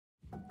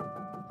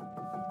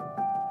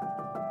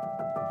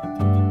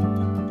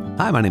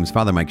Hi, my name is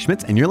Father Mike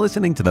Schmitz, and you're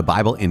listening to the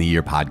Bible in a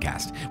Year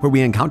podcast, where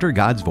we encounter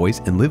God's voice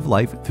and live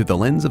life through the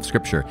lens of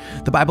Scripture.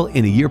 The Bible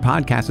in a Year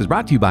podcast is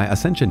brought to you by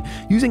Ascension.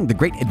 Using the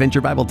Great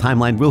Adventure Bible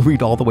timeline, we'll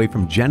read all the way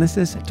from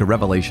Genesis to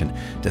Revelation,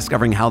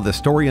 discovering how the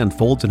story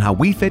unfolds and how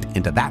we fit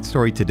into that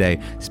story today.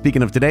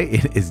 Speaking of today,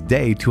 it is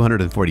day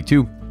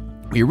 242.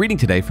 We're reading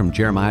today from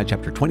Jeremiah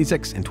chapter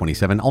 26 and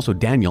 27, also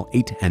Daniel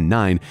 8 and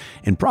 9,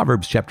 and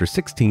Proverbs chapter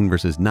 16,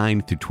 verses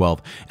 9 through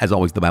 12. As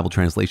always, the Bible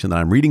translation that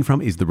I'm reading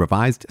from is the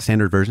Revised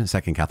Standard Version,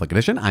 Second Catholic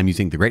Edition. I'm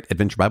using the Great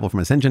Adventure Bible from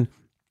Ascension.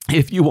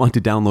 If you want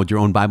to download your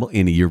own Bible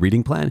in a Year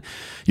reading plan,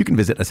 you can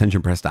visit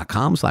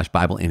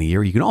ascensionpress.com/Bible in a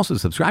Year. You can also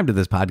subscribe to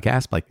this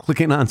podcast by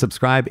clicking on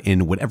subscribe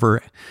in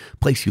whatever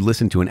place you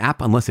listen to an app,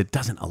 unless it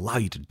doesn't allow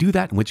you to do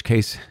that, in which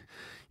case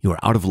you are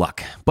out of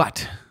luck.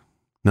 But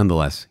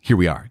nonetheless, here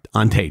we are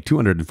on day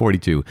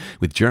 242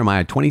 with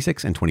Jeremiah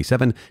 26 and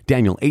 27,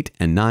 Daniel 8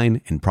 and 9,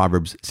 and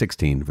Proverbs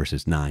 16,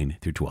 verses 9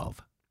 through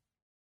 12.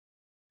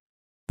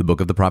 The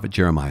book of the prophet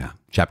Jeremiah,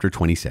 chapter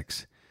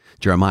 26.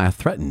 Jeremiah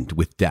threatened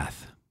with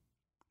death.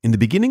 In the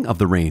beginning of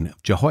the reign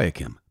of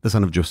Jehoiakim, the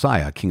son of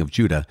Josiah, king of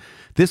Judah,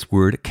 this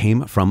word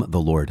came from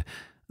the Lord.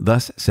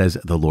 Thus says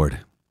the Lord,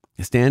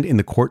 stand in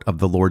the court of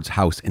the Lord's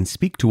house and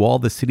speak to all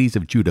the cities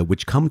of Judah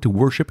which come to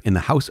worship in the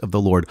house of the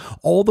Lord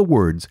all the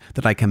words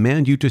that I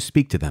command you to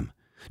speak to them.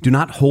 Do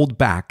not hold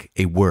back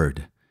a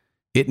word.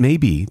 It may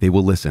be they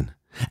will listen,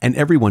 and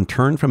everyone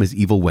turn from his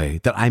evil way,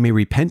 that I may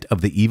repent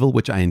of the evil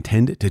which I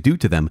intend to do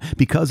to them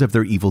because of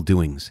their evil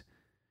doings.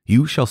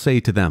 You shall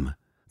say to them,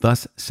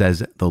 thus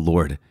says the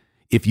Lord,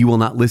 if you will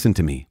not listen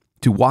to me,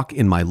 to walk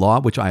in my law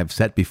which I have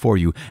set before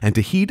you, and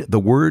to heed the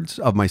words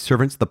of my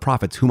servants the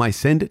prophets, whom I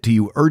send to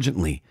you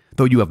urgently,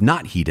 though you have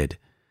not heeded,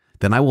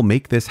 then I will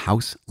make this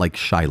house like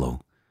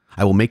Shiloh.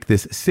 I will make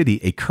this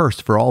city a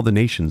curse for all the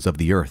nations of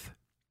the earth.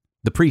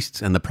 The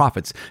priests and the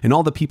prophets and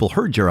all the people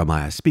heard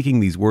Jeremiah speaking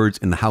these words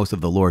in the house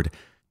of the Lord.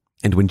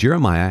 And when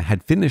Jeremiah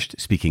had finished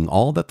speaking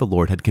all that the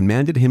Lord had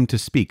commanded him to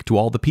speak to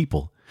all the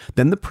people,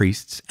 then the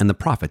priests and the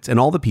prophets and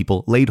all the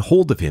people laid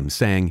hold of him,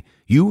 saying,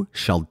 you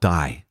shall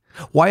die.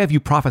 Why have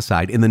you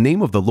prophesied in the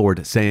name of the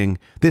Lord, saying,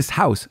 this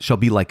house shall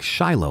be like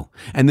Shiloh,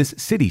 and this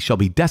city shall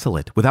be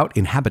desolate without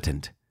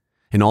inhabitant?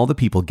 And all the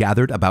people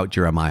gathered about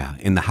Jeremiah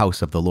in the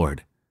house of the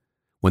Lord.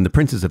 When the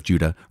princes of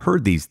Judah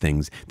heard these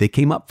things, they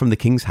came up from the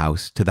king's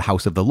house to the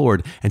house of the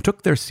Lord, and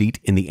took their seat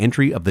in the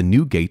entry of the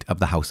new gate of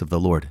the house of the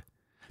Lord.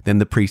 Then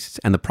the priests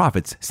and the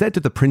prophets said to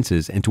the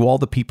princes and to all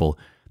the people,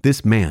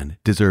 this man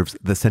deserves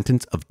the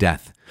sentence of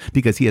death,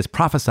 because he has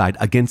prophesied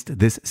against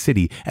this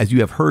city, as you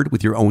have heard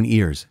with your own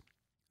ears.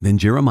 Then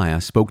Jeremiah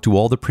spoke to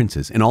all the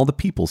princes and all the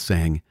people,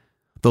 saying,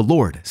 the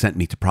Lord sent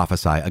me to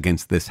prophesy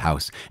against this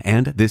house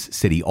and this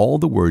city all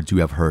the words you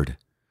have heard.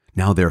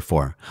 Now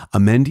therefore,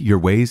 amend your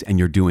ways and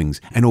your doings,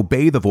 and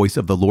obey the voice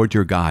of the Lord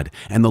your God,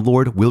 and the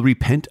Lord will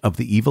repent of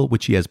the evil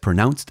which he has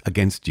pronounced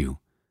against you.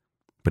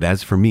 But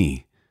as for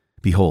me,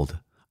 behold,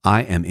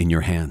 I am in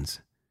your hands.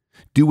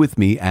 Do with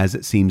me as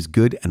it seems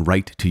good and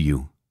right to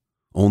you.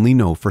 Only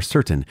know for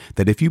certain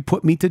that if you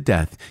put me to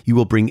death, you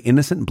will bring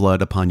innocent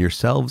blood upon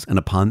yourselves and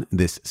upon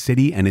this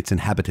city and its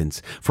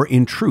inhabitants. For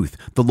in truth,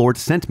 the Lord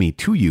sent me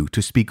to you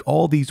to speak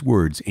all these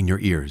words in your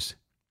ears.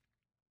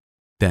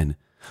 Then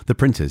the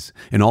princes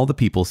and all the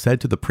people said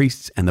to the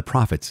priests and the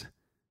prophets,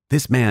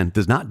 this man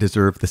does not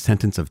deserve the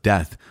sentence of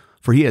death,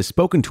 for he has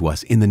spoken to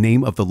us in the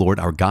name of the Lord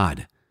our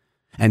God.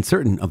 And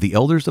certain of the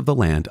elders of the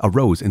land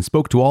arose and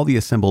spoke to all the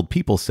assembled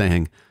people,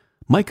 saying,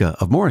 Micah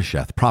of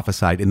Moresheth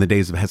prophesied in the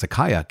days of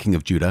Hezekiah, king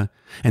of Judah,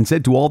 and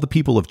said to all the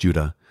people of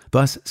Judah,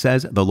 thus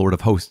says the Lord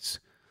of hosts,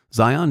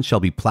 Zion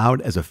shall be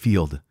plowed as a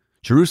field,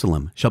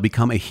 Jerusalem shall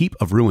become a heap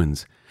of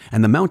ruins,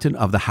 and the mountain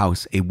of the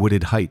house a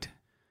wooded height.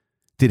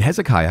 Did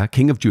Hezekiah,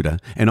 king of Judah,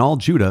 and all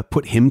Judah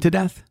put him to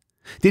death?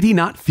 Did he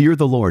not fear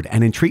the Lord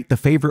and entreat the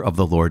favor of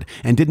the Lord,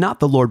 and did not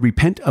the Lord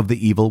repent of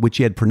the evil which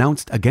he had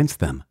pronounced against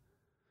them?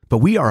 But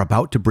we are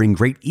about to bring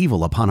great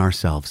evil upon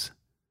ourselves.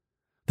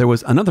 There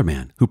was another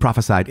man who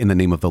prophesied in the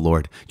name of the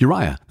Lord,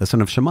 Uriah, the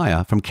son of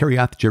Shemaiah from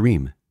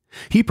Kiriath-Jearim.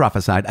 He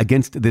prophesied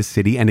against this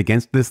city and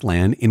against this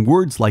land in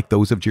words like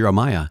those of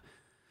Jeremiah.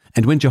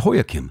 And when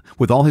Jehoiakim,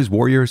 with all his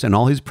warriors and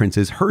all his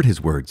princes, heard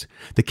his words,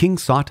 the king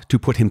sought to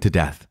put him to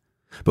death.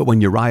 But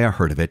when Uriah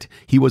heard of it,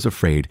 he was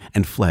afraid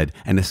and fled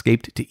and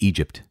escaped to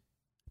Egypt.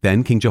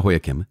 Then King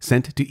Jehoiakim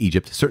sent to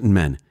Egypt certain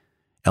men,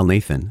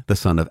 Elnathan, the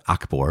son of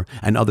Achbor,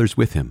 and others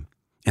with him.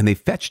 And they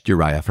fetched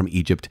Uriah from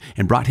Egypt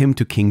and brought him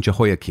to King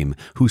Jehoiakim,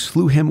 who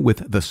slew him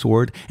with the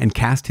sword and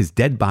cast his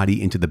dead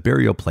body into the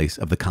burial place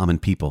of the common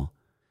people.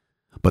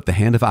 But the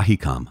hand of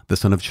Ahikam, the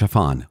son of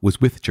Shaphan, was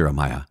with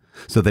Jeremiah,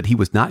 so that he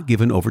was not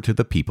given over to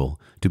the people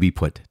to be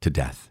put to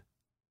death.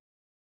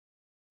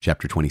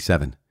 Chapter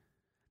 27.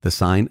 The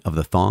sign of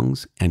the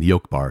thongs and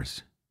yoke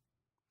bars.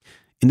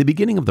 In the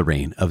beginning of the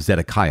reign of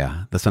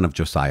Zedekiah, the son of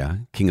Josiah,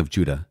 king of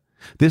Judah,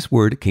 this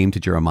word came to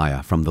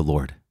Jeremiah from the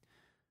Lord.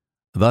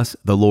 Thus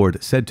the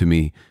Lord said to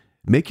me,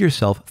 make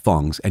yourself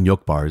thongs and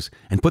yoke bars,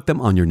 and put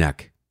them on your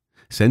neck.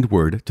 Send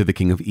word to the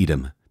king of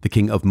Edom, the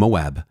king of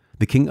Moab,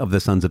 the king of the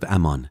sons of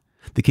Ammon,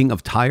 the king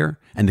of Tyre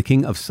and the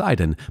king of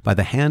Sidon by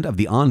the hand of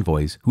the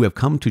envoys who have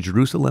come to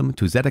Jerusalem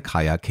to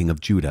Zedekiah king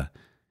of Judah.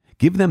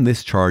 Give them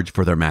this charge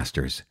for their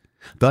masters.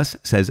 Thus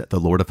says the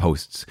Lord of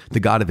hosts, the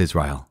God of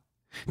Israel.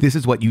 This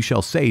is what you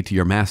shall say to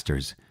your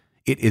masters.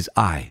 It is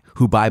I,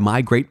 who by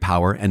my great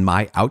power and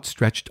my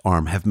outstretched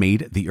arm have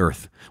made the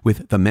earth,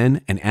 with the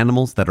men and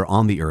animals that are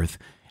on the earth,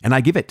 and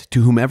I give it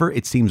to whomever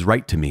it seems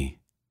right to me.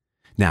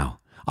 Now,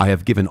 I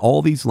have given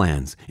all these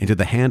lands into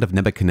the hand of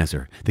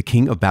Nebuchadnezzar, the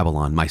king of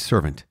Babylon, my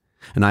servant,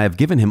 and I have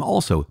given him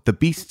also the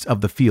beasts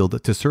of the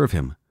field to serve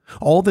him.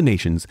 All the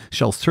nations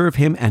shall serve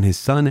him and his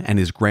son and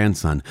his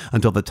grandson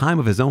until the time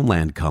of his own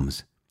land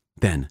comes.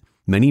 Then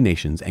many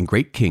nations and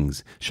great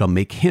kings shall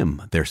make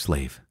him their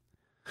slave.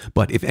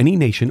 But if any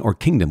nation or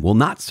kingdom will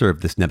not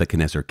serve this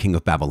Nebuchadnezzar, king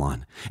of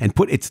Babylon, and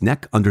put its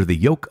neck under the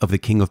yoke of the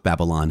king of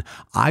Babylon,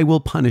 I will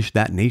punish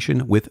that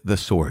nation with the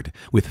sword,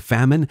 with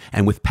famine,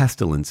 and with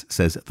pestilence,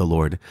 says the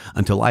Lord,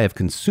 until I have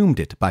consumed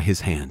it by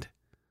his hand.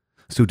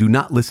 So do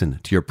not listen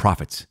to your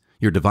prophets,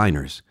 your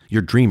diviners,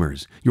 your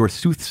dreamers, your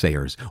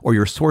soothsayers, or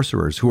your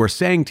sorcerers who are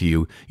saying to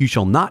you, you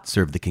shall not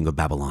serve the king of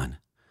Babylon.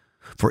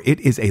 For it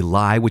is a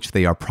lie which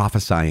they are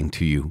prophesying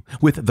to you,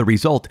 with the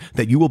result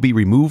that you will be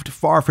removed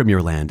far from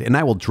your land, and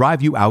I will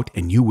drive you out,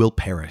 and you will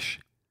perish.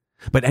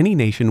 But any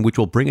nation which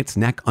will bring its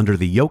neck under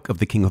the yoke of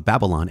the king of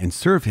Babylon and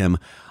serve him,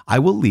 I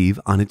will leave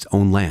on its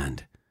own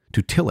land,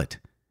 to till it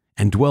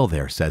and dwell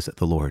there, says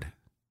the Lord.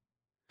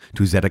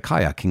 To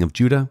Zedekiah king of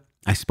Judah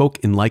I spoke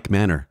in like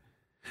manner.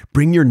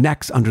 Bring your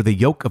necks under the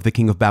yoke of the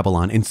king of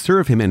Babylon, and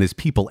serve him and his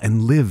people,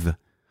 and live.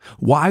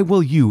 Why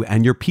will you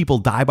and your people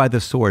die by the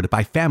sword,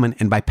 by famine,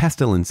 and by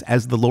pestilence,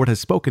 as the Lord has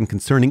spoken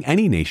concerning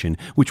any nation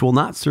which will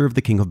not serve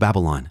the king of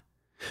Babylon?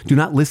 Do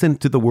not listen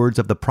to the words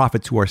of the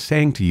prophets who are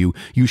saying to you,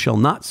 you shall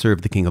not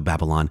serve the king of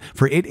Babylon,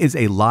 for it is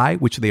a lie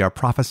which they are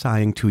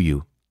prophesying to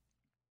you.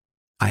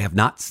 I have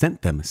not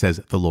sent them, says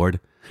the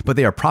Lord, but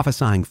they are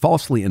prophesying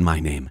falsely in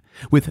my name,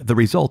 with the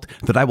result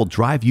that I will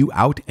drive you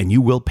out and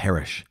you will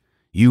perish,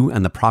 you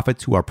and the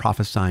prophets who are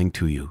prophesying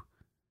to you.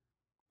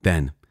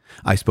 Then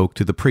I spoke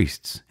to the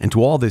priests and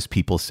to all this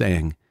people,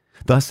 saying,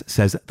 Thus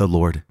says the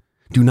Lord,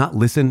 do not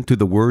listen to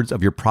the words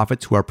of your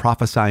prophets who are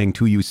prophesying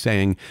to you,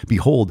 saying,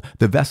 Behold,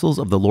 the vessels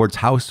of the Lord's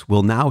house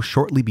will now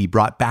shortly be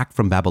brought back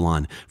from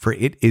Babylon, for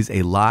it is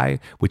a lie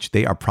which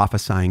they are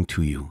prophesying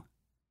to you.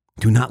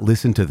 Do not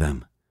listen to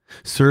them.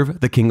 Serve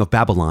the king of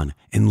Babylon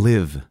and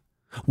live.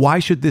 Why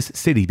should this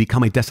city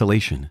become a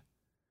desolation?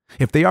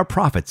 If they are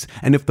prophets,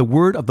 and if the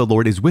word of the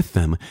Lord is with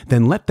them,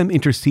 then let them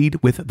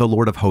intercede with the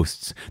Lord of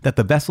hosts, that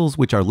the vessels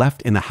which are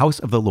left in the house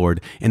of the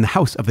Lord, in the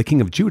house of the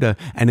king of Judah,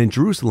 and in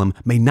Jerusalem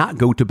may not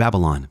go to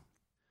Babylon.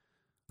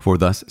 For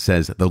thus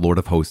says the Lord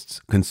of hosts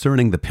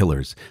concerning the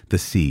pillars, the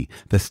sea,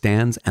 the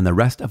stands, and the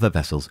rest of the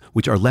vessels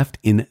which are left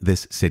in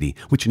this city,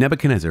 which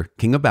Nebuchadnezzar,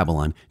 king of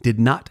Babylon, did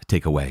not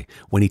take away,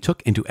 when he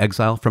took into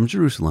exile from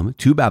Jerusalem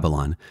to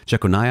Babylon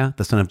Jeconiah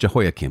the son of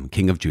Jehoiakim,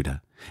 king of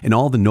Judah, and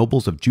all the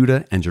nobles of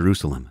Judah and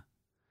Jerusalem.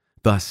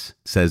 Thus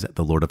says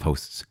the Lord of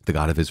hosts, the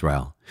God of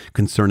Israel,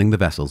 concerning the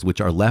vessels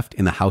which are left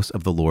in the house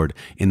of the Lord,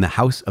 in the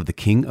house of the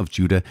king of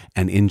Judah,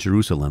 and in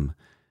Jerusalem,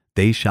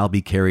 they shall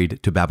be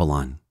carried to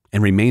Babylon,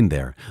 and remain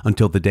there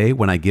until the day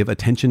when I give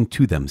attention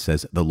to them,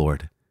 says the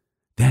Lord.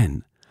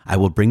 Then I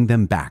will bring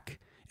them back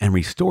and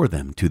restore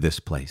them to this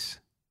place.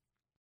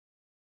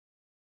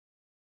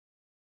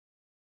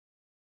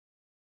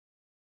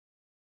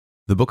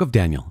 The book of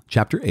Daniel,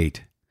 chapter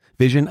 8,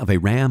 vision of a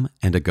ram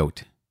and a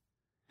goat.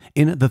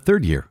 In the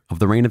 3rd year of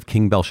the reign of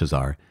King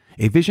Belshazzar,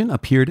 a vision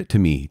appeared to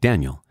me,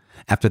 Daniel,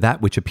 after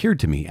that which appeared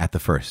to me at the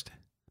first.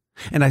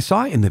 And I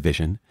saw in the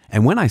vision,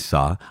 and when I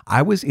saw,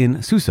 I was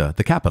in Susa,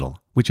 the capital,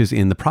 which is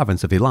in the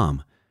province of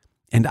Elam.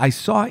 And I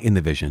saw in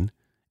the vision,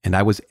 and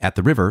I was at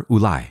the river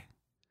Ulai.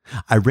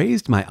 I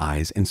raised my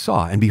eyes and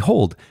saw, and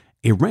behold,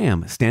 a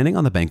ram standing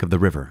on the bank of the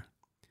river.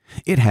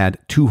 It had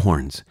 2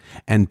 horns,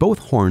 and both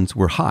horns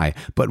were high,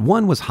 but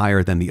one was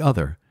higher than the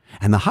other,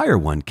 and the higher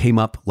one came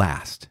up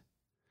last.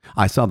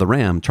 I saw the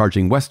ram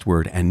charging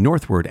westward and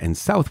northward and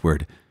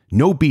southward.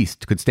 No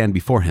beast could stand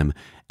before him,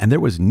 and there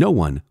was no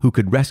one who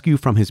could rescue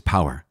from his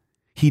power.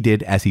 He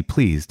did as he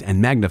pleased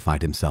and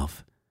magnified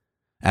himself.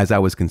 As I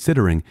was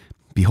considering,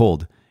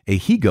 behold, a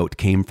he-goat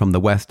came from the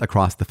west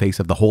across the face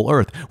of the whole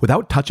earth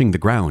without touching the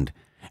ground,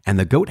 and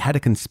the goat had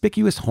a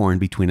conspicuous horn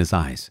between his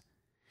eyes.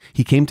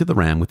 He came to the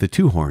ram with the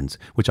 2 horns,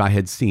 which I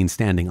had seen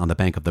standing on the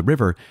bank of the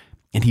river,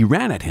 and he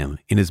ran at him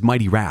in his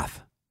mighty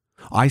wrath.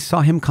 I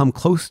saw him come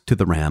close to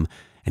the ram,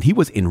 and he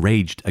was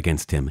enraged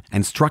against him,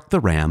 and struck the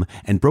ram,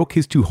 and broke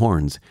his 2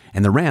 horns,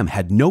 and the ram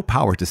had no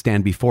power to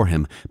stand before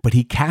him, but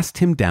he cast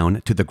him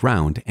down to the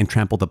ground and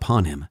trampled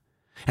upon him.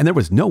 And there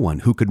was no one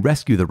who could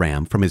rescue the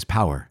ram from his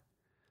power.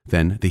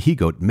 Then the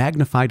he-goat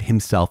magnified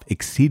himself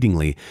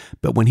exceedingly,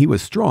 but when he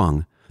was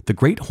strong, the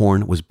great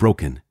horn was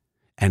broken,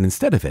 and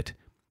instead of it,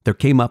 there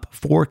came up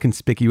 4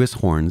 conspicuous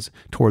horns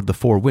toward the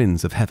 4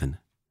 winds of heaven.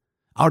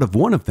 Out of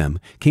one of them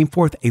came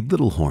forth a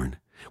little horn,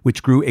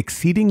 which grew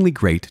exceedingly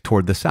great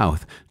toward the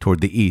south,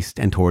 toward the east,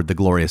 and toward the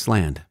glorious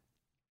land.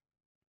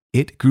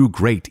 It grew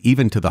great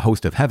even to the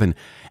host of heaven,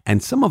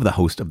 and some of the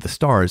host of the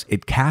stars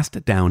it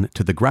cast down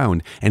to the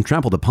ground and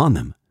trampled upon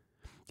them.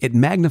 It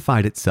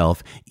magnified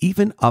itself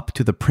even up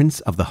to the prince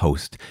of the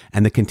host,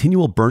 and the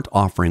continual burnt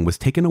offering was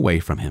taken away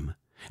from him,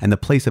 and the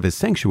place of his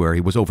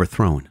sanctuary was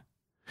overthrown.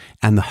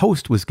 And the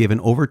host was given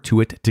over to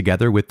it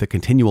together with the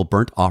continual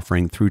burnt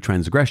offering through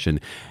transgression,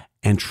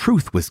 and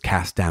truth was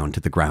cast down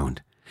to the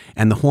ground,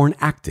 and the horn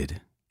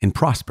acted and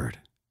prospered.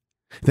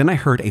 Then I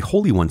heard a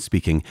holy one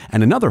speaking,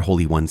 and another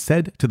holy one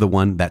said to the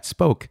one that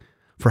spoke,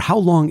 "For how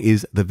long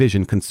is the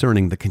vision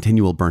concerning the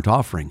continual burnt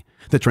offering,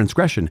 the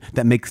transgression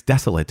that makes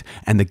desolate,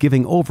 and the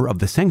giving over of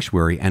the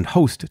sanctuary and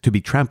host to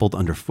be trampled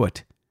under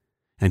foot?"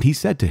 And he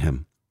said to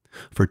him,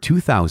 "For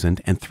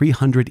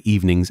 2,300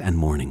 evenings and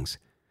mornings.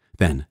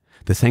 Then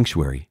the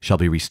sanctuary shall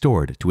be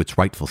restored to its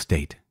rightful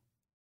state."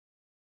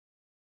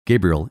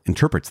 Gabriel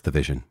interprets the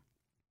vision.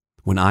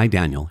 When I,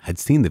 Daniel, had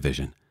seen the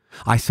vision,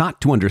 I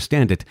sought to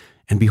understand it,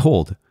 and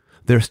behold,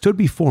 there stood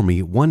before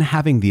me one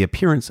having the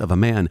appearance of a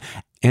man,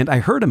 and I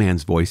heard a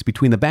man's voice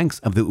between the banks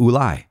of the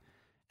Ulai,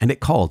 and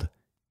it called,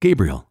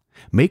 "Gabriel,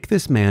 make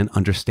this man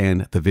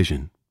understand the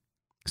vision."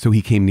 So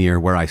he came near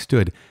where I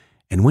stood,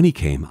 and when he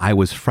came, I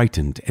was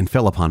frightened and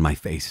fell upon my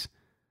face.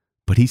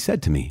 But he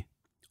said to me,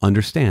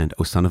 "Understand,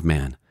 O son of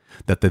man,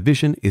 that the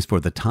vision is for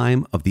the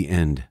time of the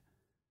end."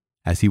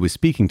 As he was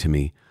speaking to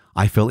me,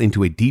 I fell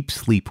into a deep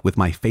sleep with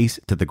my face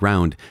to the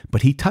ground,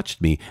 but he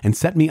touched me and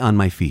set me on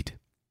my feet.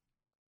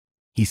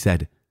 He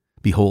said,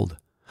 "Behold,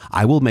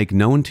 I will make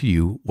known to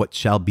you what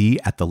shall be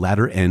at the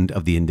latter end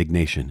of the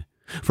indignation,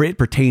 for it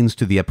pertains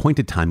to the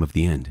appointed time of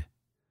the end.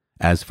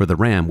 As for the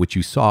ram which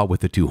you saw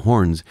with the two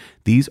horns,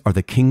 these are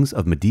the kings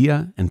of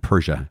Media and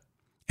Persia,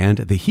 and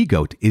the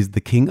he-goat is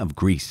the king of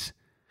Greece,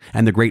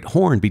 and the great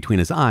horn between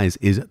his eyes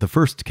is the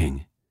first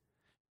king.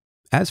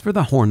 As for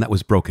the horn that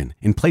was broken,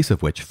 in place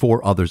of which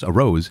 4 others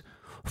arose,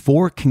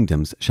 4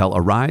 kingdoms shall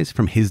arise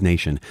from his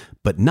nation,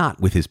 but not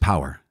with his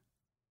power.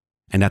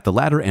 And at the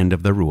latter end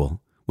of the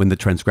rule, when the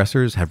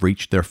transgressors have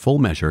reached their full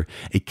measure,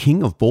 a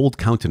king of bold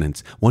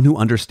countenance, one who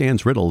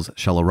understands riddles,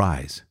 shall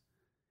arise.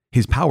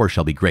 His power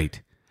shall be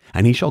great,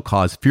 and he shall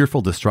cause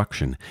fearful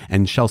destruction,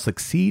 and shall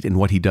succeed in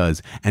what he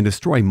does, and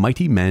destroy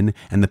mighty men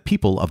and the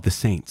people of the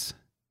saints.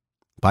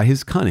 By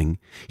his cunning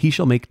he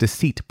shall make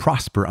deceit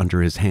prosper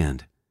under his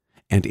hand,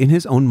 and in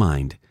his own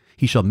mind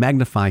he shall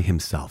magnify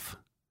himself.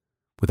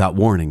 Without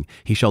warning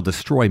he shall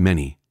destroy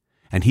many,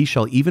 and he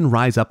shall even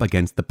rise up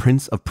against the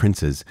prince of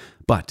princes,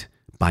 but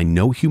by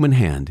no human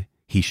hand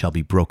he shall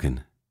be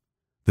broken.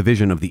 The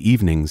vision of the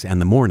evenings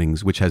and the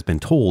mornings which has been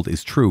told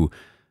is true,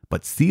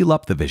 but seal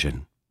up the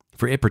vision,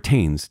 for it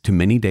pertains to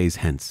many days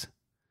hence.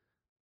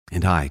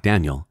 And I,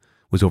 Daniel,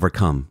 was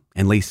overcome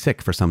and lay sick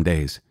for some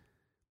days.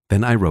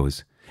 Then I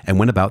rose and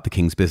went about the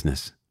king's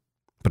business,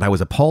 but I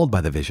was appalled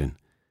by the vision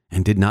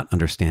and did not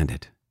understand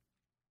it.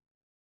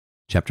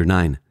 Chapter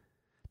 9.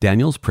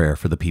 Daniel's prayer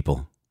for the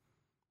people.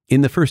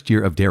 In the first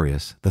year of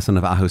Darius, the son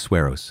of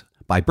Ahasuerus,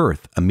 by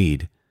birth a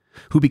Mede,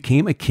 who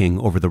became a king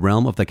over the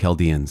realm of the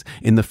Chaldeans,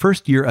 in the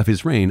first year of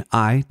his reign,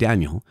 I,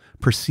 Daniel,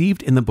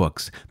 perceived in the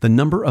books the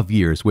number of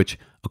years which,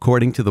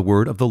 according to the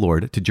word of the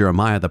Lord to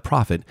Jeremiah the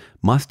prophet,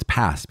 must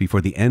pass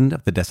before the end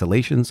of the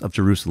desolations of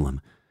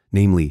Jerusalem,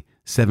 namely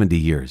 70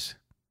 years.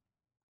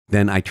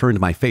 Then I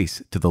turned my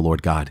face to the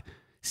Lord God,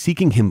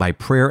 seeking him by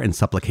prayer and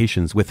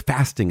supplications with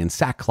fasting and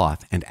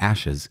sackcloth and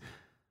ashes.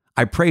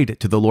 I prayed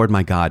to the Lord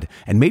my God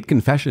and made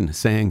confession,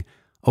 saying,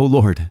 O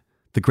Lord,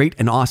 the great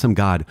and awesome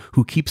God,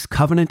 who keeps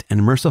covenant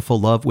and merciful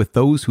love with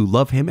those who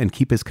love him and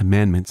keep his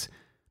commandments,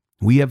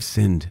 we have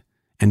sinned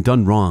and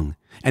done wrong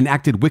and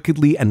acted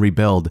wickedly and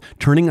rebelled,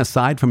 turning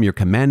aside from your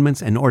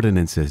commandments and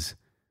ordinances.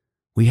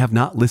 We have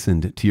not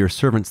listened to your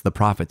servants the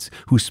prophets,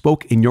 who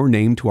spoke in your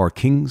name to our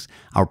kings,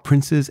 our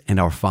princes, and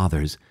our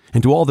fathers,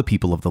 and to all the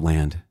people of the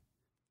land.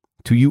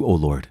 To you, O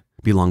Lord,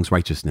 belongs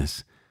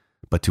righteousness,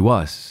 but to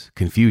us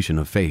confusion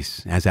of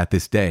face, as at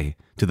this day,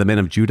 to the men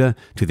of Judah,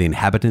 to the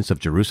inhabitants of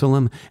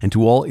Jerusalem, and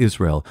to all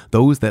Israel,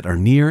 those that are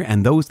near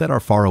and those that are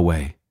far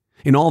away,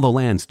 in all the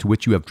lands to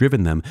which you have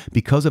driven them,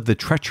 because of the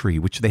treachery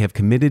which they have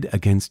committed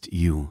against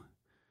you.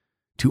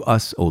 To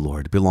us, O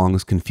Lord,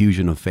 belongs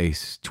confusion of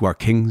face, to our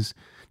kings,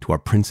 to our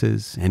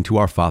princes, and to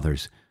our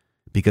fathers,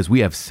 because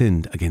we have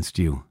sinned against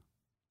you.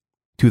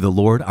 To the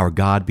Lord our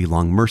God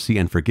belong mercy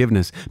and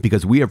forgiveness,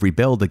 because we have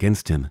rebelled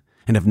against him,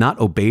 and have not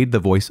obeyed the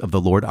voice of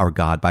the Lord our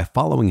God by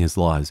following his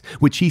laws,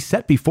 which he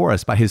set before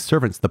us by his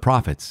servants the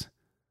prophets.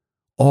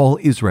 All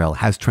Israel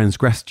has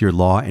transgressed your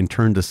law and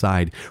turned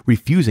aside,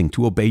 refusing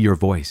to obey your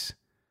voice.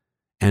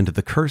 And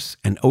the curse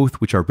and oath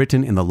which are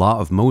written in the law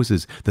of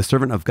Moses, the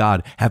servant of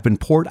God, have been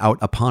poured out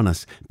upon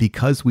us,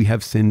 because we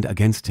have sinned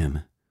against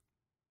him.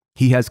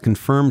 He has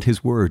confirmed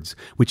his words,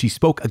 which he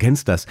spoke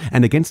against us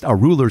and against our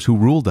rulers who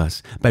ruled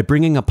us, by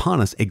bringing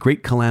upon us a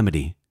great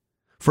calamity.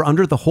 For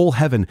under the whole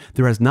heaven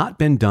there has not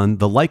been done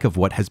the like of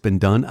what has been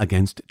done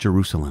against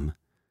Jerusalem.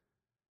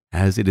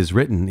 As it is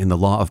written in the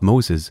law of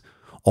Moses,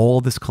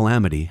 all this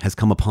calamity has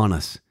come upon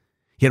us.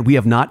 Yet we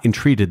have not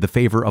entreated the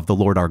favor of the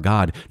Lord our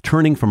God,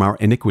 turning from our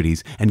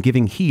iniquities and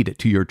giving heed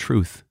to your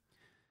truth.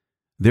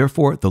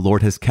 Therefore the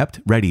Lord has kept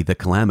ready the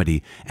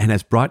calamity and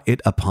has brought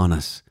it upon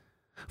us.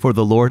 For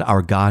the Lord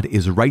our God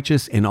is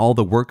righteous in all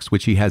the works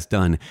which he has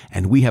done,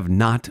 and we have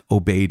not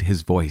obeyed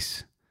his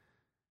voice.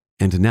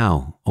 And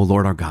now, O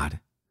Lord our God,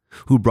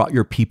 who brought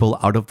your people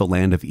out of the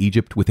land of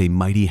Egypt with a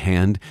mighty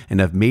hand and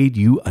have made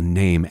you a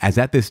name, as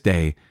at this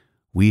day,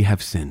 we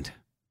have sinned.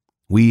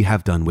 We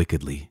have done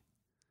wickedly.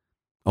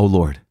 O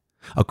Lord,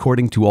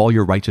 according to all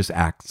your righteous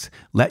acts,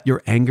 let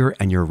your anger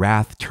and your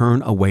wrath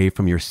turn away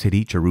from your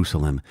city,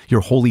 Jerusalem,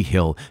 your holy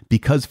hill,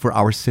 because for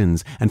our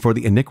sins and for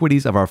the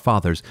iniquities of our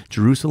fathers,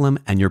 Jerusalem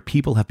and your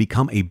people have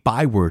become a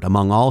byword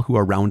among all who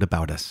are round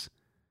about us.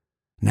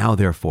 Now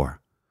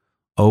therefore,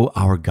 O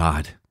our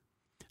God,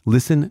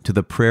 listen to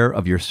the prayer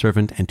of your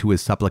servant and to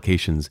his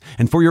supplications,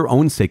 and for your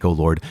own sake, O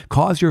Lord,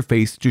 cause your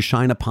face to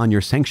shine upon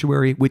your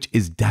sanctuary, which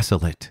is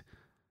desolate.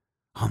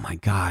 Oh my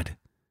God,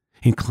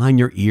 incline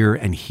your ear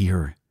and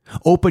hear.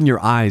 Open your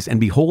eyes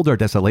and behold our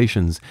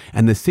desolations,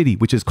 and the city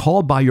which is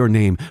called by your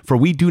name, for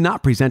we do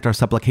not present our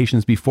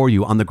supplications before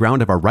you on the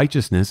ground of our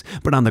righteousness,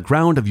 but on the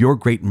ground of your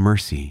great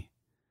mercy.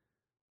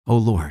 O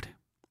Lord,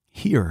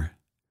 hear.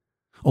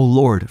 O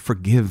Lord,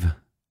 forgive.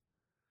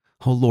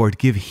 O Lord,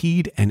 give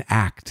heed and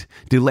act.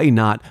 Delay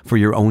not for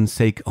your own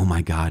sake, O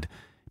my God,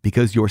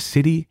 because your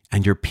city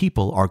and your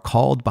people are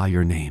called by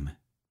your name.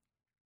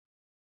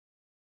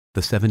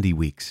 The 70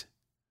 weeks.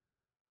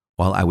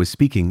 While I was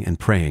speaking and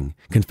praying,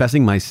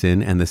 confessing my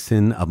sin and the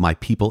sin of my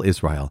people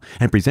Israel,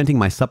 and presenting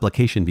my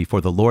supplication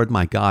before the Lord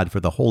my God for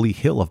the holy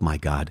hill of my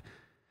God,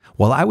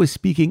 while I was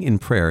speaking in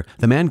prayer,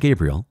 the man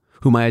Gabriel,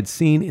 whom I had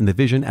seen in the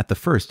vision at the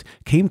first,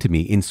 came to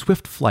me in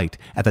swift flight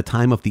at the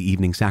time of the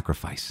evening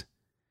sacrifice.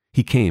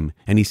 He came,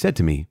 and he said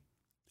to me,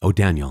 O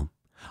Daniel,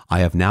 I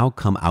have now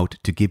come out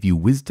to give you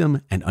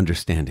wisdom and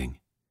understanding.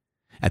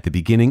 At the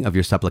beginning of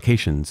your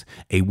supplications,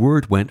 a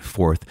word went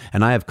forth,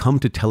 and I have come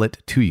to tell it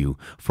to you,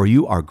 for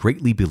you are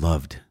greatly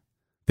beloved.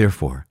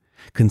 Therefore,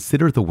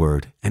 consider the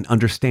word and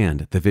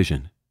understand the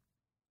vision.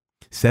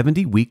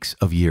 70 weeks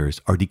of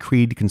years are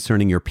decreed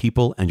concerning your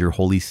people and your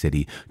holy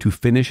city, to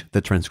finish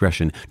the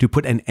transgression, to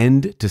put an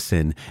end to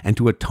sin, and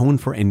to atone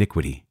for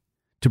iniquity,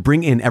 to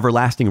bring in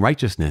everlasting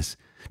righteousness,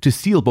 to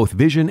seal both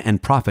vision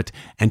and prophet,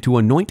 and to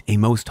anoint a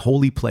most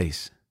holy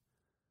place.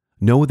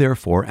 Know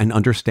therefore and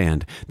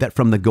understand that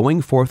from the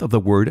going forth of the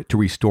word to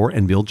restore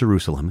and build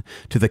Jerusalem,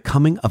 to the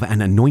coming of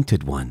an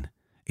anointed one,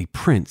 a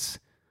prince,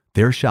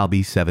 there shall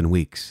be 7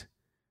 weeks.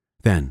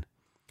 Then,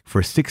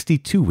 for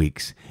 62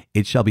 weeks,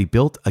 it shall be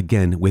built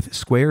again with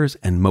squares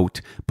and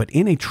moat, but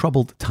in a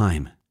troubled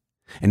time.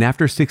 And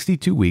after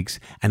 62 weeks,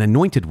 an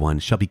anointed one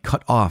shall be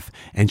cut off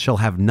and shall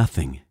have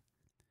nothing.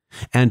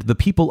 And the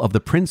people of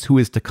the prince who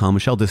is to come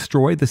shall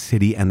destroy the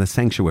city and the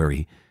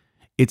sanctuary.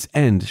 Its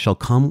end shall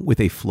come with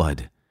a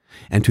flood,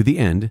 and to the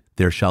end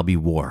there shall be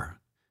war.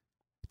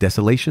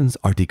 Desolations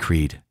are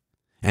decreed,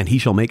 and he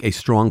shall make a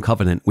strong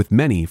covenant with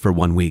many for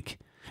 1 week,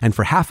 and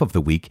for half of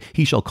the week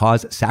he shall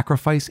cause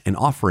sacrifice and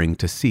offering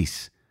to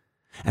cease.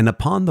 And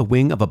upon the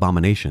wing of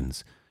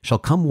abominations shall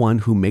come one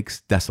who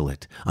makes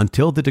desolate,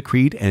 until the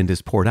decreed end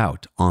is poured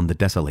out on the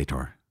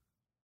desolator.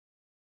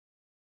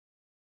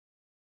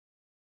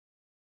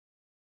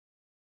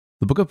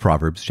 The book of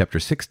Proverbs, chapter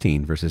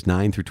 16, verses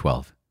 9 through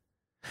 12.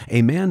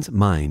 A man's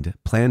mind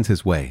plans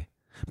his way,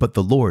 but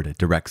the Lord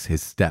directs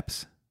his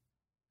steps.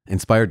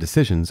 Inspired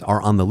decisions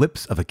are on the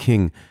lips of a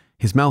king.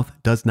 His mouth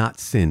does not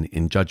sin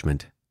in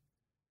judgment.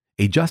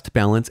 A just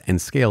balance and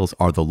scales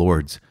are the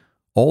Lord's.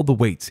 All the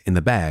weights in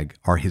the bag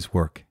are his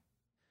work.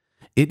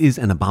 It is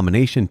an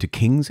abomination to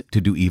kings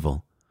to do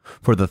evil,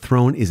 for the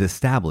throne is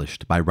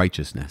established by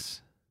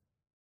righteousness.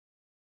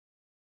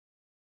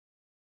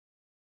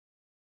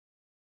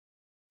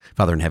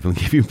 Father in heaven,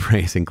 we give you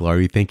praise and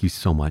glory. Thank you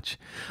so much.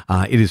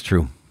 It is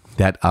true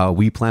that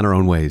we plan our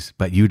own ways,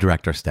 but you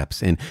direct our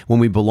steps. And when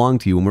we belong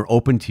to you, when we're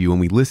open to you, when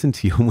we listen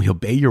to you, when we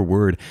obey your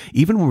word,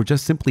 even when we're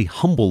just simply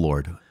humble,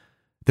 Lord,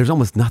 there's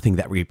almost nothing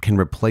that we can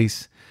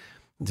replace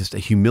just a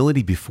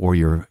humility before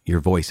your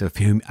voice,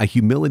 a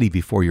humility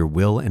before your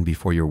will and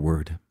before your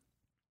word.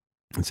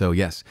 And so,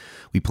 yes,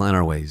 we plan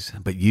our ways,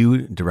 but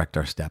you direct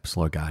our steps,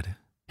 Lord God.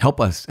 Help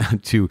us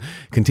to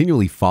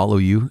continually follow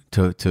you,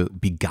 to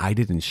be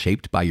guided and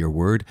shaped by your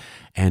word,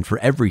 and for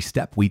every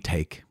step we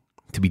take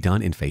to be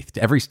done in faith,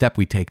 to every step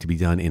we take to be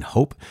done in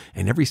hope,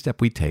 and every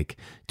step we take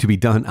to be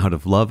done out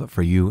of love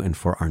for you and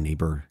for our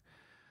neighbor,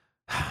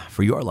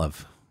 for your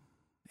love.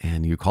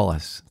 And you call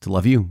us to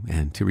love you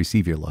and to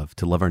receive your love,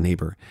 to love our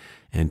neighbor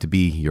and to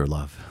be your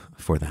love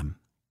for them.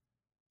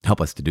 Help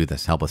us to do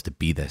this. Help us to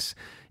be this.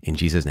 In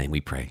Jesus' name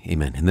we pray.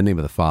 Amen. In the name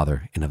of the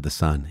Father, and of the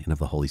Son, and of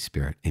the Holy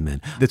Spirit.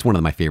 Amen. That's one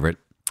of my favorite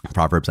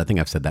Proverbs. I think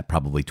I've said that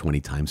probably 20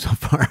 times so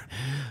far.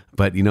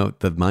 But,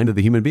 the mind of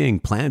the human being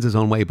plans his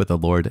own way, but the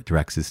Lord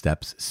directs his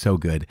steps. So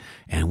good.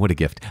 And what a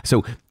gift.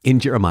 So in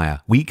Jeremiah,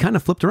 we kind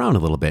of flipped around a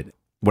little bit.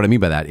 What I mean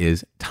by that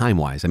is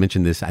time-wise. I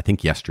mentioned this, I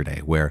think, yesterday,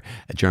 where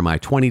Jeremiah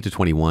 20 to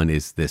 21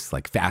 is this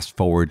like fast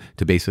forward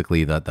to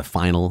basically the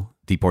final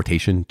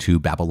deportation to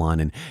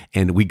Babylon.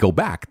 And we go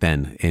back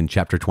then in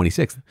chapter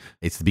 26.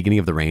 It's the beginning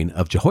of the reign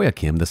of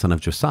Jehoiakim, the son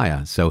of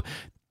Josiah. So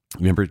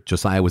Remember,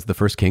 Josiah was the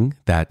first king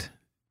that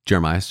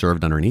Jeremiah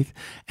served underneath,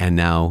 and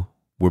now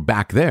we're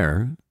back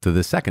there to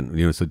the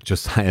second, so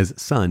Josiah's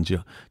son,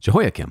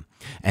 Jehoiakim.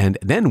 And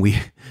then we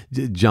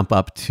jump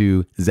up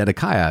to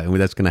Zedekiah, and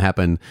that's going to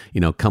happen,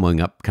 coming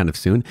up kind of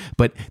soon.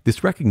 But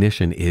this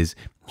recognition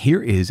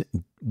here is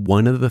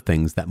one of the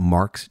things that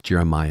marks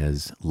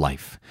Jeremiah's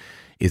life,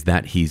 is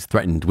that he's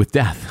threatened with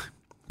death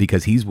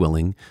because he's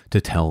willing to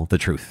tell the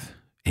truth.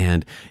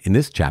 And in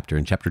this chapter,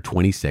 in chapter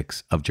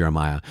 26 of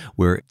Jeremiah,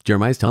 where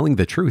Jeremiah is telling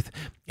the truth,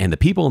 and the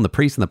people and the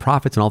priests and the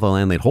prophets and all the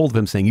land laid hold of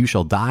him, saying, "You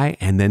shall die."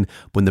 And then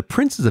when the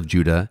princes of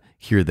Judah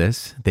hear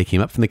this, they came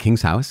up from the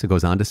king's house, it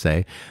goes on to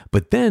say,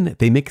 but then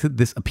they make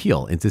this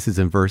appeal. And this is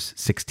in verse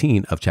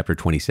 16 of chapter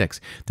 26.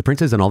 The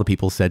princes and all the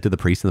people said to the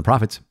priests and the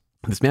prophets,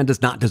 "This man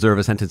does not deserve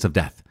a sentence of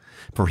death,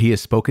 for he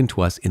has spoken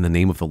to us in the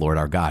name of the Lord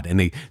our God." And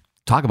they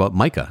talk about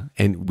Micah,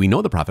 and we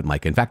know the prophet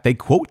Micah. In fact, they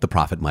quote the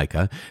prophet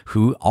Micah,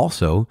 who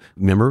also,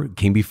 remember,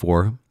 came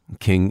before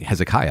King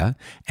Hezekiah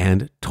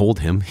and told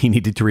him he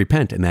needed to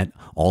repent, and that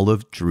all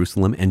of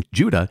Jerusalem and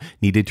Judah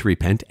needed to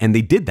repent, and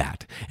they did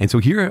that. And so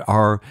here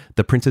are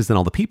the princes and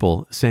all the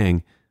people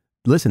saying,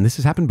 listen, this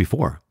has happened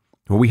before,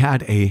 where we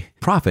had a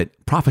prophet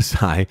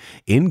prophesy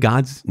in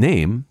God's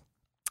name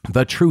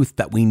the truth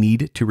that we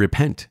need to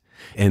repent.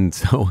 And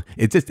so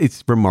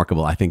it's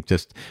remarkable. I think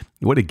just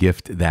what a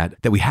gift that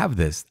we have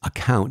this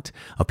account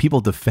of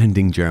people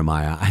defending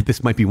Jeremiah.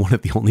 This might be one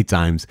of the only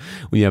times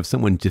we have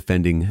someone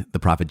defending the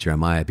prophet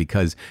Jeremiah,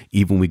 because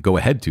even we go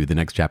ahead to the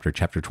next chapter,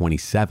 chapter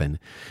 27,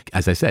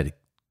 as I said,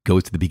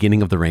 goes to the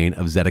beginning of the reign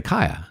of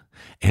Zedekiah.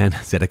 And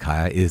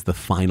Zedekiah is the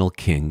final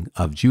king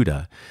of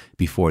Judah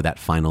before that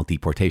final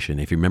deportation.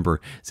 If you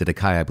remember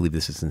Zedekiah, I believe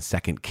this is in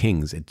 2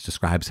 Kings, it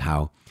describes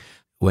how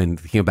when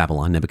the king of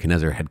Babylon,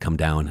 Nebuchadnezzar, had come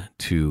down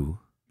to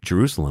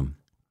Jerusalem,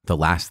 the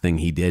last thing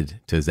he did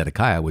to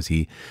Zedekiah was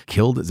he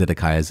killed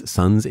Zedekiah's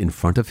sons in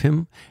front of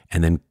him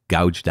and then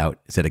gouged out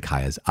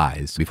Zedekiah's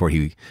eyes before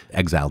he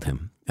exiled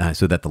him.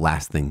 So that the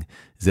last thing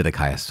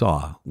Zedekiah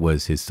saw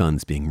was his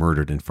sons being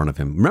murdered in front of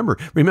him. Remember,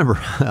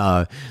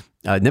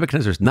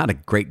 Nebuchadnezzar is not a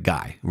great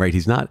guy, right?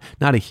 He's not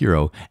a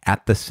hero.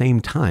 At the same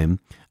time,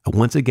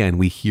 once again,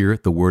 we hear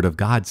the word of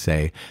God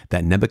say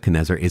that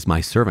Nebuchadnezzar is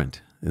my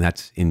servant. And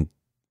that's in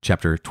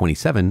chapter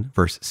 27,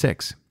 verse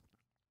 6.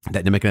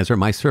 That Nebuchadnezzar,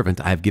 my servant,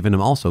 I have given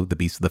him also the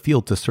beasts of the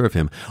field to serve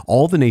him.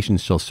 All the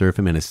nations shall serve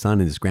him, and his son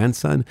and his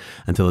grandson,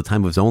 until the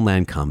time of his own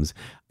land comes.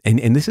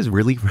 And this is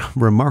really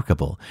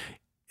remarkable.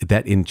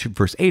 That in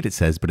verse 8 it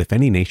says, "But if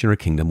any nation or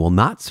kingdom will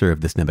not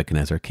serve this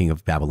Nebuchadnezzar, king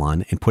of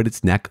Babylon, and put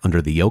its neck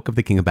under the yoke of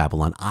the king of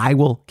Babylon, I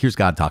will," here's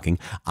God talking,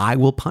 "I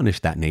will punish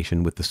that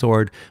nation with the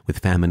sword, with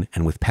famine,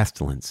 and with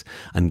pestilence,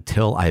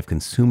 until I have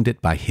consumed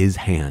it by his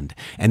hand."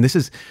 And this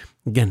is,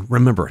 again,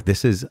 remember,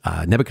 this is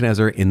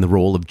Nebuchadnezzar in the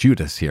role of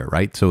Judas here,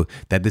 right? So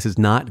that this is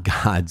not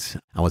God's,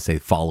 I would say,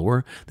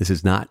 follower. This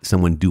is not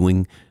someone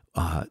doing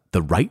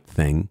the right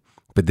thing,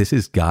 but this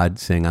is God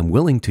saying, I'm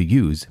willing to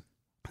use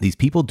these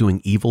people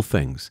doing evil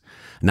things.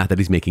 Not that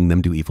he's making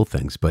them do evil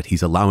things, but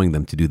he's allowing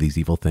them to do these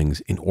evil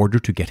things in order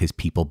to get his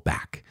people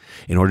back,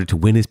 in order to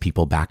win his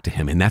people back to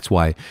him. And that's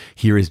why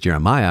here is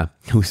Jeremiah,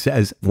 who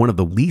says one of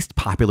the least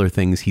popular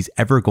things he's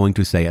ever going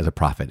to say as a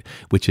prophet,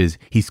 which is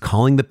he's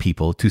calling the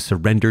people to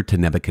surrender to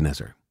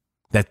Nebuchadnezzar.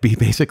 That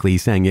basically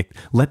he's saying,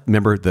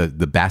 remember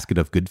the basket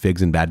of good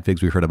figs and bad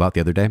figs we heard about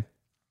the other day?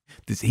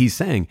 He's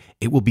saying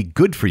it will be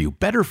good for you,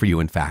 better for you,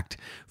 in fact,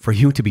 for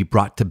you to be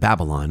brought to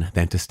Babylon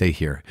than to stay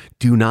here.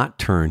 Do not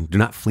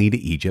flee to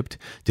Egypt.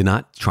 Do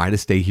not try to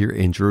stay here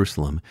in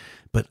Jerusalem,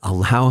 but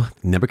allow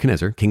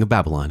Nebuchadnezzar, king of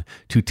Babylon,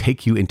 to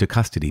take you into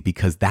custody,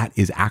 because that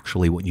is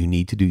actually what you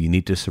need to do. You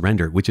need to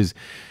surrender, which is,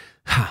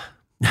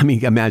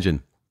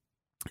 imagine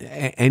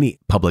any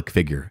public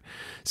figure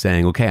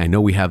saying, okay, I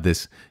know we have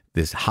this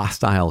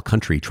hostile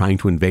country trying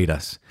to invade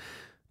us.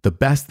 The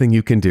best thing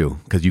you can do,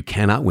 because you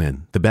cannot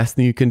win, the best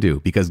thing you can do,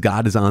 because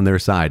God is on their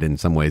side in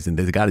some ways,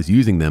 and God is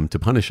using them to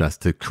punish us,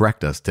 to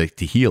correct us,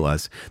 to heal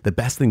us, the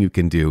best thing you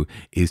can do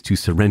is to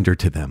surrender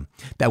to them.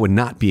 That would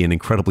not be an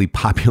incredibly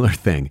popular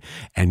thing.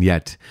 And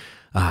yet,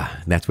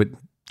 that's what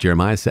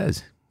Jeremiah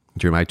says.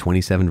 Jeremiah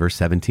 27, verse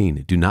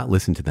 17, "Do not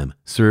listen to them.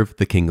 Serve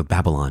the king of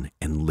Babylon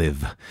and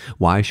live.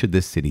 Why should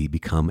this city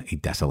become a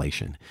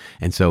desolation?"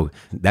 And so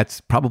that's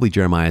probably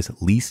Jeremiah's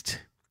least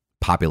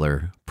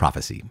popular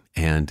prophecy.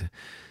 And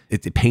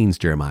it pains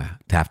Jeremiah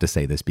to have to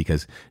say this,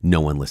 because no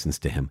one listens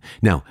to him.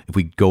 Now, if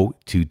we go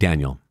to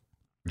Daniel,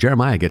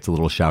 Jeremiah gets a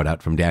little shout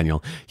out from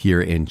Daniel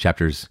here in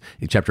chapter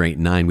 8 and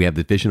 9. We have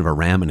the vision of a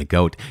ram and a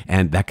goat.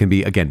 And that can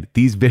be, again,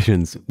 these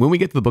visions, when we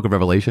get to the book of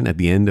Revelation at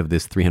the end of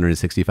this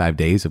 365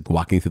 days of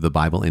walking through the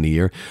Bible in a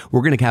year,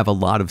 we're going to have a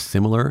lot of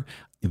similar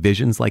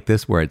visions like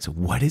this, where it's,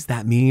 what does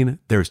that mean?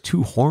 There's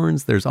two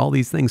horns, there's all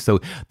these things.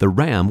 So the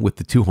ram with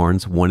the two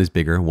horns, one is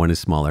bigger, one is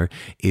smaller,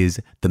 is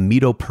the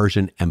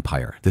Medo-Persian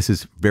Empire. This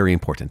is very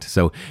important.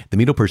 So the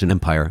Medo-Persian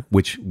Empire,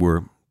 which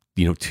were,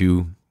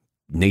 two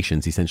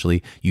nations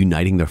essentially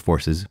uniting their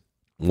forces.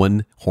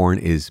 One horn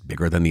is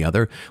bigger than the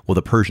other. Well,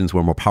 the Persians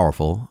were more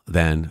powerful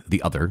than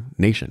the other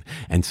nation.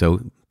 And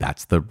so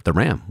that's the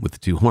ram with the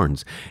two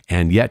horns.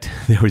 And yet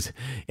there was,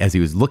 as he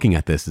was looking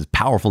at this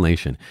powerful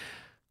nation,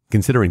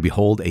 considering,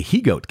 behold, a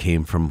he-goat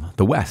came from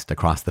the west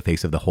across the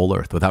face of the whole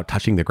earth without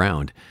touching the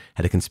ground,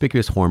 had a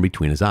conspicuous horn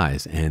between his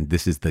eyes. And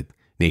this is the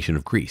nation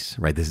of Greece,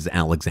 right? This is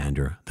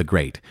Alexander the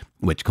Great,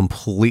 which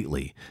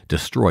completely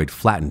destroyed,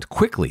 flattened,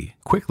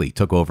 quickly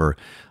took over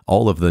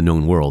all of the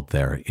known world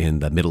there in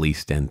the Middle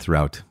East and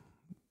throughout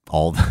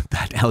all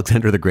that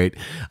Alexander the Great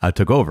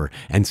took over.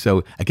 And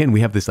so again,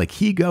 we have this like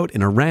he-goat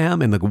and a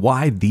ram, and like,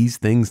 why these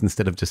things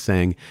instead of just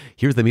saying,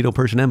 here's the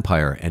Medo-Persian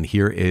Empire and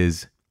here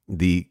is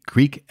the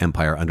Greek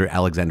Empire under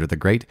Alexander the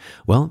Great?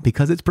 Well,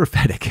 because it's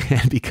prophetic,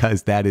 and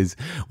because that is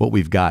what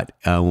we've got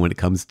when it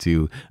comes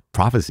to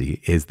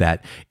prophecy, is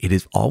that it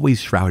is always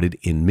shrouded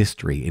in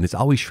mystery, and it's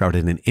always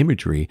shrouded in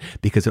imagery,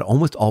 because it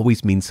almost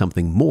always means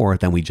something more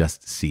than we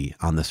just see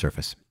on the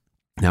surface.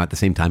 Now, at the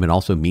same time, it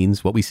also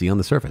means what we see on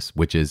the surface,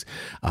 which is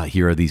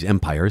here are these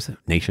empires,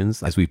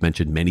 nations, as we've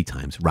mentioned many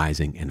times,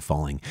 rising and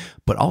falling.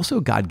 But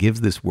also God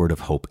gives this word of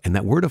hope, and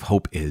that word of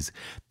hope is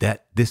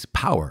that this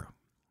power,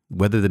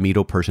 whether the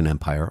Medo-Persian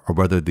Empire or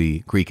whether the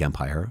Greek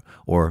Empire,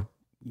 or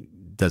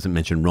doesn't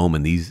mention Rome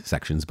in these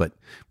sections, but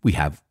we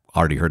have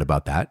already heard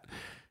about that,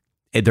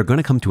 they're going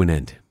to come to an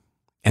end.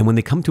 And when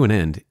they come to an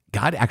end,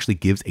 God actually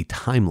gives a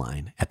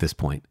timeline at this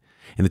point.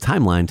 And the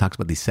timeline talks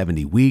about these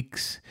 70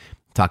 weeks,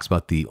 talks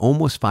about the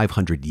almost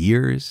 500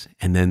 years,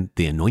 and then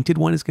the anointed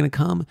one is going to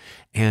come.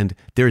 And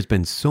there's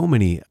been so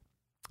many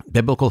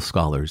biblical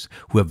scholars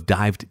who have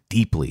dived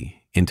deeply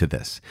into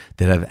this,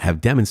 that have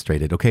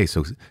demonstrated, okay,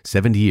 so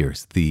 70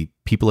 years, the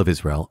people of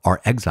Israel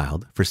are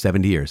exiled for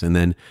 70 years. And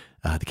then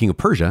the king of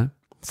Persia,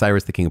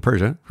 Cyrus, the king of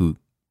Persia, who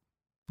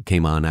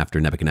came on after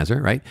Nebuchadnezzar,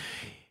 right?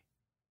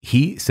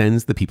 He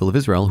sends the people of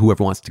Israel,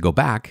 whoever wants to go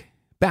back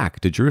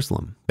to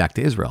Jerusalem, back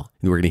to Israel.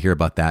 And we're going to hear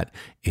about that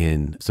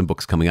in some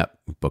books coming up,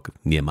 book of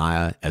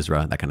Nehemiah,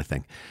 Ezra, that kind of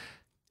thing.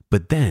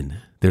 But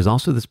then there's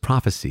also this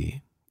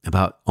prophecy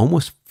about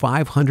almost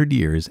 500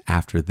 years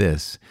after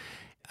this,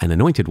 an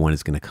anointed one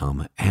is going to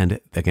come. And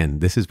again,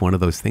 this is one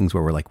of those things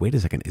where we're like, wait a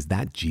second, is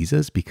that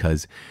Jesus?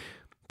 Because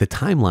the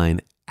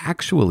timeline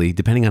actually,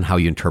 depending on how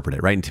you interpret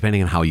it, right? And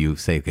depending on how you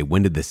say, okay,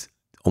 when did this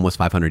almost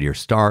 500 years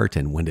start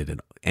and when did it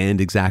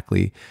end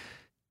exactly,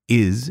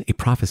 is a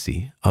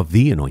prophecy of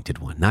the anointed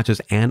one, not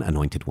just an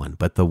anointed one,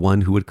 but the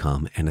one who would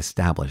come and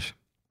establish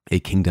a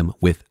kingdom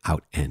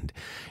without end.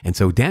 And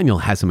so Daniel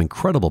has some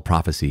incredible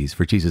prophecies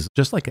for Jesus,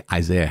 just like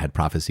Isaiah had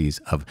prophecies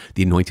of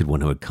the anointed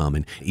one who would come.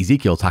 And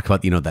Ezekiel talked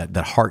about,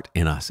 that heart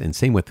in us, and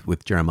same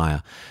with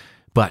Jeremiah.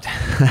 But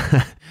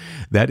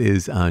that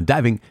is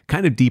diving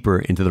kind of deeper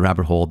into the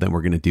rabbit hole than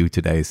we're going to do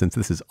today, since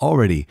this is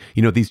already,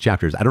 these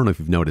chapters, I don't know if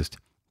you've noticed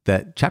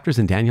that chapters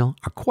in Daniel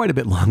are quite a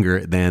bit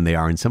longer than they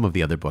are in some of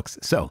the other books.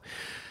 So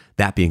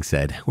that being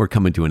said, we're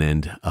coming to an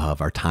end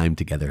of our time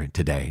together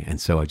today. And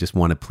so I just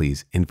want to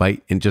please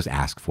invite and just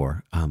ask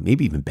for,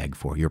 maybe even beg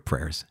for your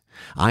prayers.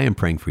 I am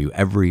praying for you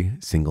every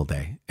single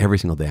day. Every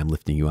single day I'm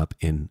lifting you up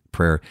in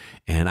prayer.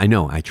 And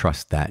I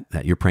trust that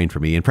you're praying for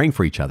me and praying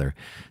for each other.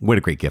 What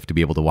a great gift to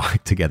be able to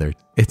walk together.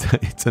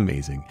 It's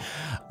amazing.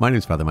 My name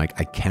is Father Mike.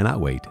 I cannot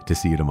wait to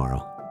see you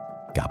tomorrow.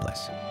 God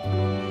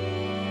bless.